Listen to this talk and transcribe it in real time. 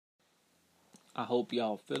I hope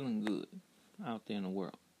y'all feeling good out there in the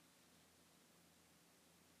world.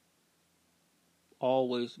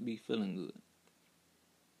 Always be feeling good.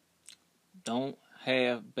 Don't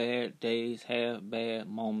have bad days, have bad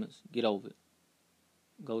moments. Get over it.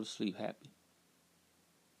 Go to sleep happy.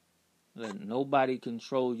 Let nobody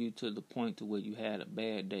control you to the point to where you had a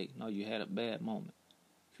bad day. No, you had a bad moment.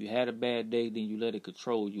 If you had a bad day, then you let it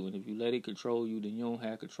control you. And if you let it control you, then you don't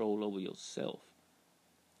have control over yourself.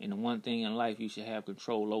 And the one thing in life you should have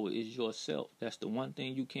control over is yourself. That's the one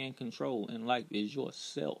thing you can control in life is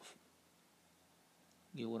yourself.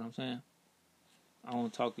 Get what I'm saying? I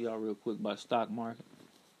want to talk to y'all real quick about stock market.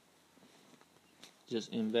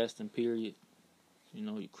 Just investing, period. You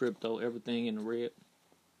know, your crypto, everything in the red.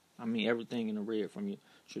 I mean, everything in the red, from your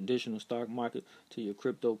traditional stock market to your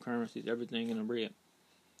cryptocurrencies, everything in the red.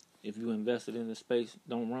 If you invested in the space,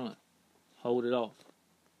 don't run. Hold it off.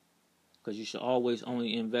 Because you should always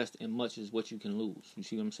only invest in much as what you can lose. You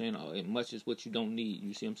see what I'm saying? Or in much as what you don't need.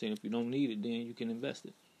 You see what I'm saying? If you don't need it, then you can invest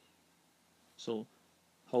it. So,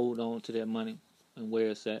 hold on to that money and where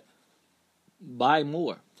it's at. Buy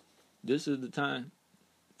more. This is the time.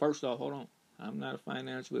 First off, hold on. I'm not a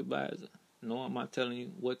financial advisor. No, I'm not telling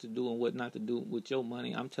you what to do and what not to do with your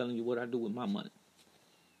money. I'm telling you what I do with my money.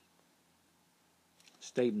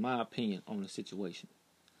 State my opinion on the situation.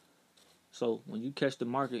 So when you catch the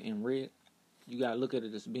market in red, you gotta look at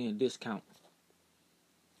it as being discount.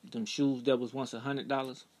 Them shoes that was once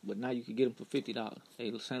 $100, but now you can get them for $50. They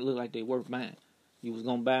look like they worth buying. You was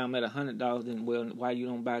gonna buy them at $100, then well, why you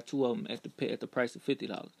don't buy two of them at the price of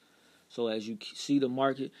 $50? So as you see the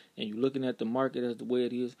market and you're looking at the market as the way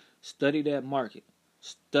it is, study that market.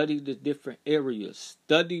 Study the different areas.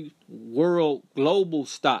 Study world, global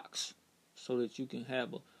stocks so that you can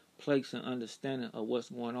have a place and understanding of what's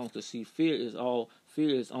going on. To see fear is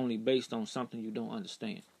only based on something you don't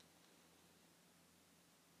understand.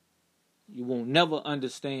 You will never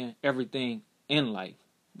understand everything in life,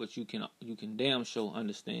 but you can damn sure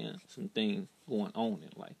understand some things going on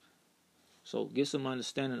in life. So get some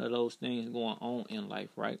understanding of those things going on in life,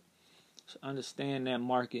 right? So understand that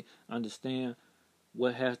market, understand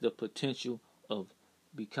what has the potential of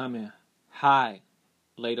becoming high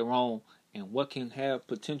later on, and what can have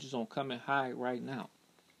potentials on coming high right now.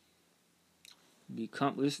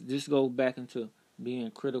 This goes back into being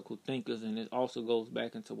critical thinkers, and it also goes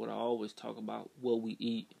back into what I always talk about: what we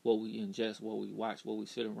eat, what we ingest, what we watch, what we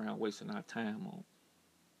sit around wasting our time on.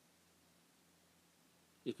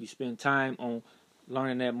 If you spend time on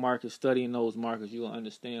learning that market, studying those markets, you'll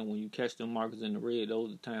understand when you catch them markets in the red, those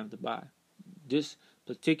are the times to buy. This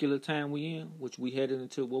particular time we in, which we headed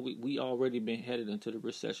into, what we already been headed into the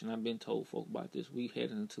recession. I've been told folk about this. We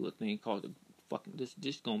headed into a thing called the fucking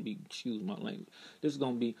this gonna be, excuse my language, this is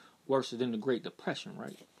gonna be worse than the Great Depression,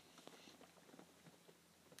 right?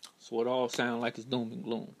 So it all sounds like it's doom and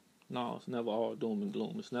gloom. No, it's never all doom and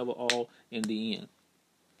gloom. It's never all in the end.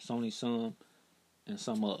 It's only some and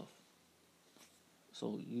some of.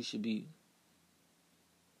 So you should be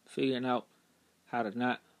figuring out how to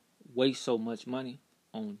not waste so much money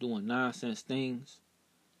on doing nonsense things,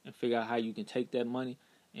 and figure out how you can take that money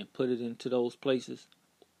and put it into those places.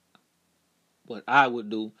 What I would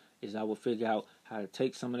do is I would figure out how to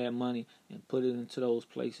take some of that money and put it into those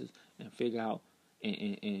places, and figure out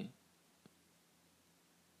and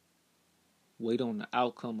wait on the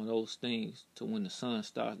outcome of those things to when the sun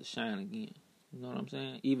starts to shine again. You know what I'm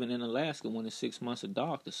saying? Even in Alaska, when it's 6 months of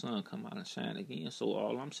dark, the sun come out and shine again. So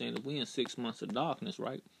all I'm saying is we in 6 months of darkness,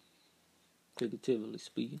 right? Figuratively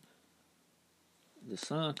speaking. The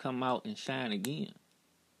sun come out and shine again.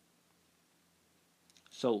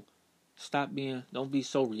 So don't be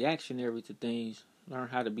so reactionary to things. Learn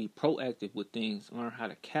how to be proactive with things. Learn how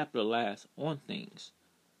to capitalize on things.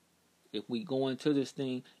 If we go into this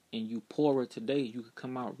thing and you poorer today, you could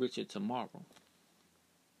come out richer tomorrow.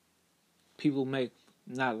 People may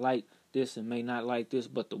not like this and may not like this,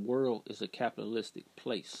 but the world is a capitalistic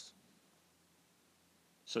place.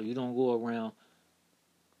 So you don't go around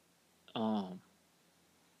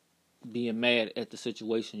being mad at the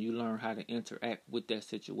situation. You learn how to interact with that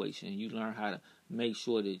situation. You learn how to make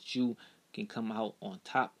sure that you can come out on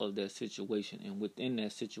top of that situation, and within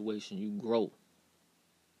that situation you grow.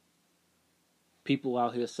 People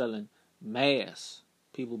out here selling mass.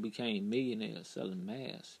 People became millionaires selling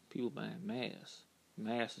mass. People buying mass.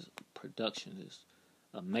 Mass production is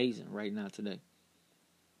amazing right now today.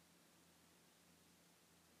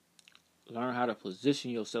 Learn how to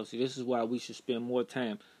position yourself. See, this is why we should spend more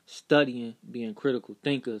time studying, being critical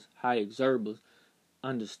thinkers, high observers,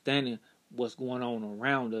 understanding what's going on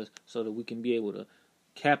around us so that we can be able to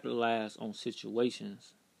capitalize on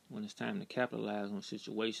situations when it's time to capitalize on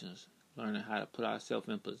situations. Learning how to put ourselves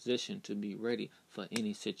in position to be ready for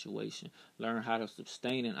any situation. Learn how to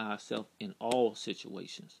sustain ourselves in all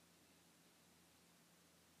situations.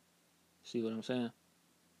 See what I'm saying?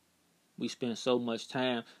 We spend so much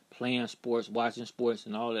time playing sports, watching sports,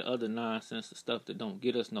 and all that other nonsense and stuff that don't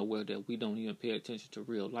get us nowhere, that we don't even pay attention to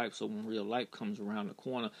real life. So when real life comes around the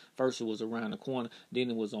corner, first it was around the corner,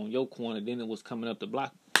 then it was on your corner, then it was coming up the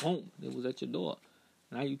block, boom, it was at your door.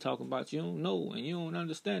 Now you talking about you don't know and you don't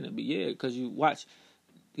understand it. But yeah, because you watch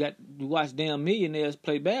damn millionaires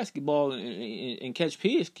play basketball and catch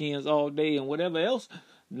pigskins all day and whatever else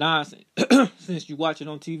nonsense since you watch it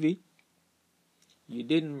on TV. You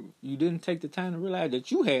didn't take the time to realize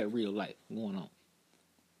that you had real life going on.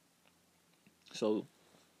 So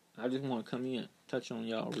I just want to come in, touch on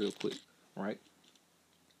y'all real quick, right?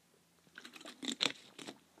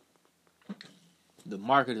 The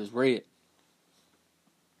market is red.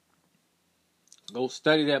 Go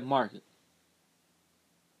study that market.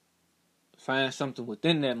 Find something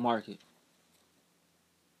within that market.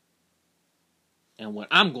 And what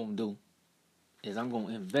I'm going to do is I'm going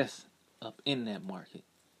to invest up in that market.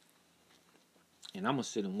 And I'm going to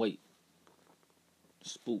sit and wait.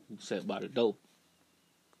 Spook set by the door.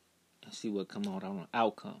 And see what come out on an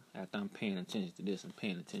outcome after I'm paying attention to this and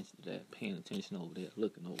paying attention to that, paying attention over there,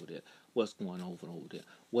 looking over there, what's going on over there,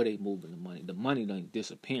 where they moving the money. The money ain't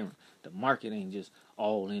disappearing. The market ain't just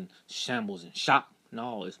all in shambles and shock.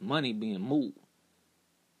 No, it's money being moved.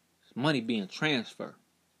 It's money being transferred.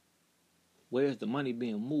 Where's the money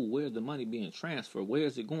being moved? Where's the money being transferred? Where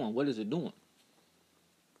is it going? What is it doing?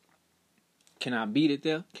 Can I beat it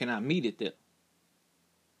there? Can I meet it there?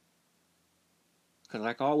 Because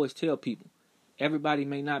like I always tell people, everybody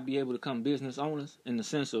may not be able to become business owners in the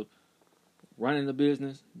sense of running a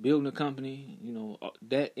business, building a company,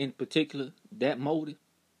 that in particular, that motive.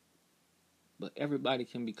 But everybody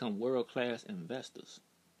can become world-class investors.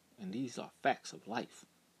 And these are facts of life.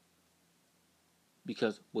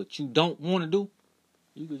 Because what you don't want to do,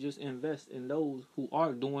 you could just invest in those who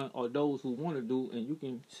are doing or those who want to do, and you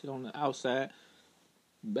can sit on the outside,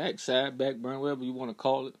 backside, back burner, whatever you want to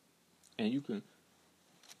call it, and you can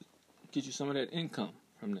get you some of that income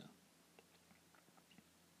from there.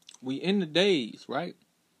 We in the days, right,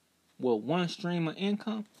 where one stream of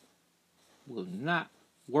income will not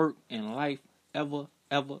work in life ever,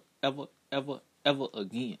 ever, ever, ever, ever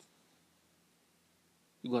again.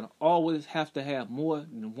 You're going to always have to have more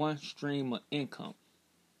than one stream of income.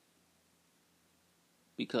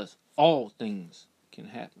 Because all things can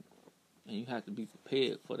happen. And you have to be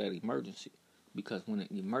prepared for that emergency. Because when an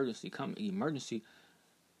emergency comes,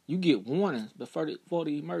 you get warnings before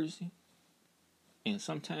the emergency. And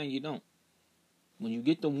sometimes you don't. When you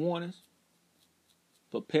get the warnings,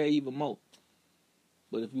 prepare even more.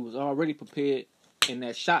 But if you was already prepared and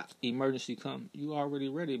that shock emergency come, you already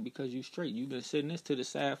ready because you straight. You've been sitting this to the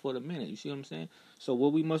side for the minute. You see what I'm saying? So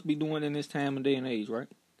what we must be doing in this time and day and age, right?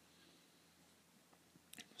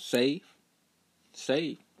 Save.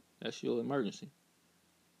 That's your emergency.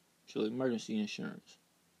 It's your emergency insurance.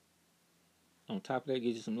 On top of that,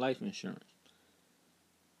 get you some life insurance.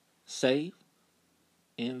 Save,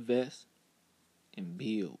 invest, and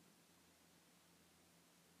build.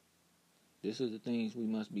 This is the things we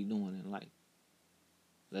must be doing in life.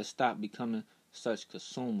 Let's stop becoming such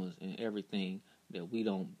consumers in everything that we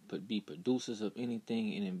don't be producers of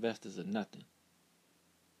anything and investors of nothing.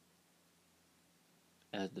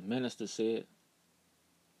 As the minister said,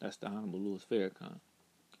 that's the Honorable Louis Farrakhan.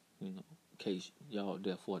 In case y'all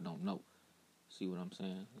therefore don't know. See what I'm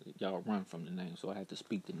saying? Y'all run from the name, so I have to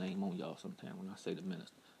speak the name on y'all sometime when I say the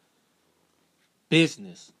minister.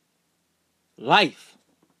 Business. Life.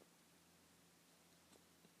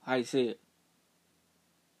 How he said?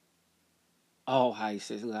 Oh, how he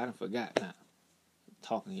says, look, I done forgot now. I'm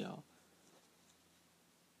talking to y'all.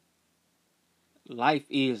 Life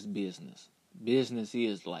is business. Business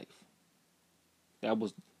is life. That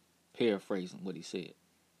was paraphrasing what he said.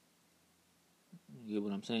 You get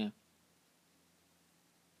what I'm saying?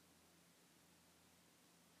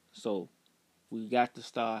 So, we got to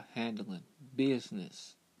start handling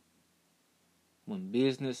business. When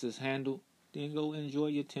business is handled, then go enjoy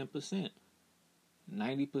your 10%.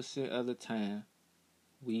 90% of the time,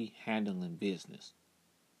 we handling business.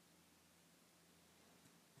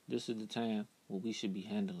 This is the time where we should be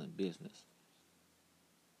handling business.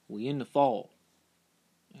 We in the fall.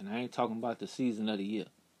 And I ain't talking about the season of the year.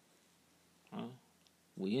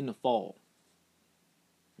 We in the fall.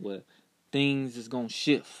 Where things is going to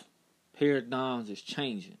shift. Paradigms is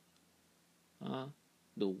changing.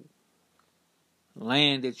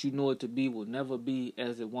 Land that you know it to be will never be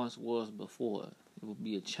as it once was before. It will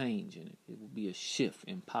be a change in it. It will be a shift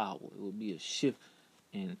in power. It will be a shift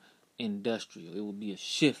in industrial. It will be a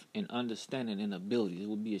shift in understanding and ability. It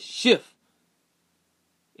will be a shift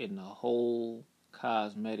in the whole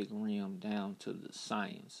cosmetic realm down to the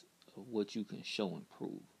science of what you can show and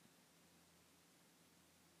prove.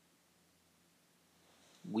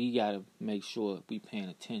 We got to make sure we paying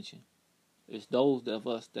attention. It's those of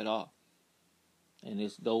us that are. And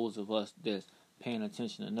it's those of us that's paying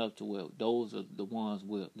attention enough to where those are the ones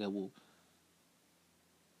that will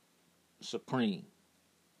supreme,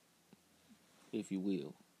 if you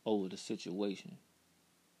will, over the situation.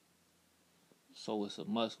 So it's a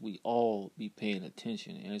must we all be paying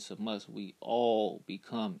attention, and it's a must we all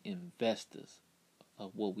become investors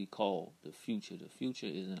of what we call the future. The future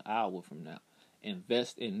is an hour from now.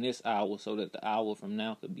 Invest in this hour so that the hour from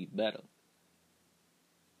now could be better.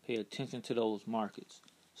 Pay attention to those markets.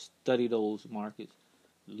 Study those markets.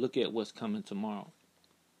 Look at what's coming tomorrow.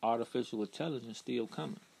 Artificial intelligence still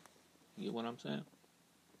coming. You get what I'm saying?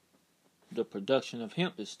 The production of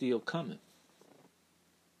hemp is still coming.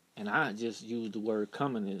 And I just use the word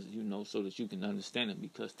coming as, so that you can understand it,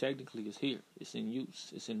 because technically it's here. It's in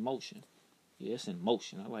use. It's in motion. Yeah, it's in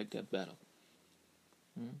motion. I like that better.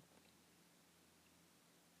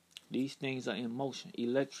 These things are in motion.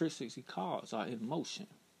 Electricity cars are in motion.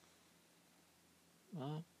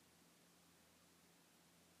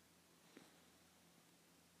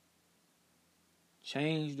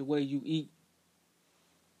 Change the way you eat,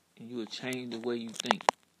 and you will change the way you think.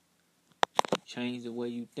 Change the way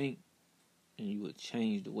you think, and you will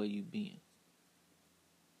change the way you being.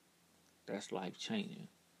 That's life changing.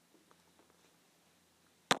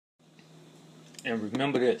 And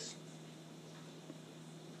remember this: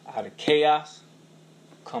 out of chaos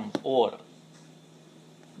comes order.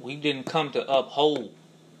 We didn't come to uphold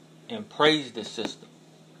and praise the system.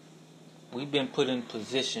 We've been put in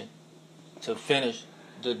position to finish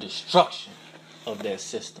the destruction of that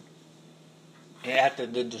system. And after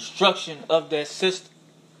the destruction of that system,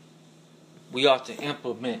 we ought to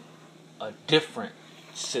implement a different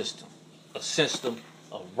system, a system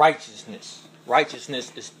of righteousness.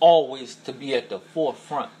 Righteousness is always to be at the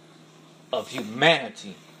forefront of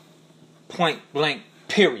humanity, point blank,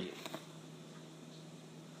 period.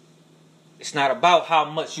 It's not about how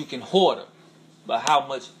much you can hoard, but how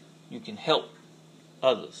much you can help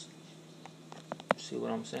others. See what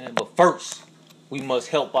I'm saying? But first, we must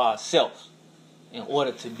help ourselves in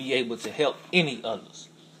order to be able to help any others.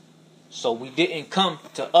 So we didn't come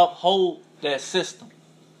to uphold that system.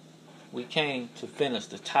 We came to finish,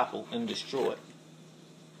 to topple, and destroy.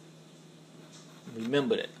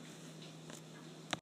 Remember that.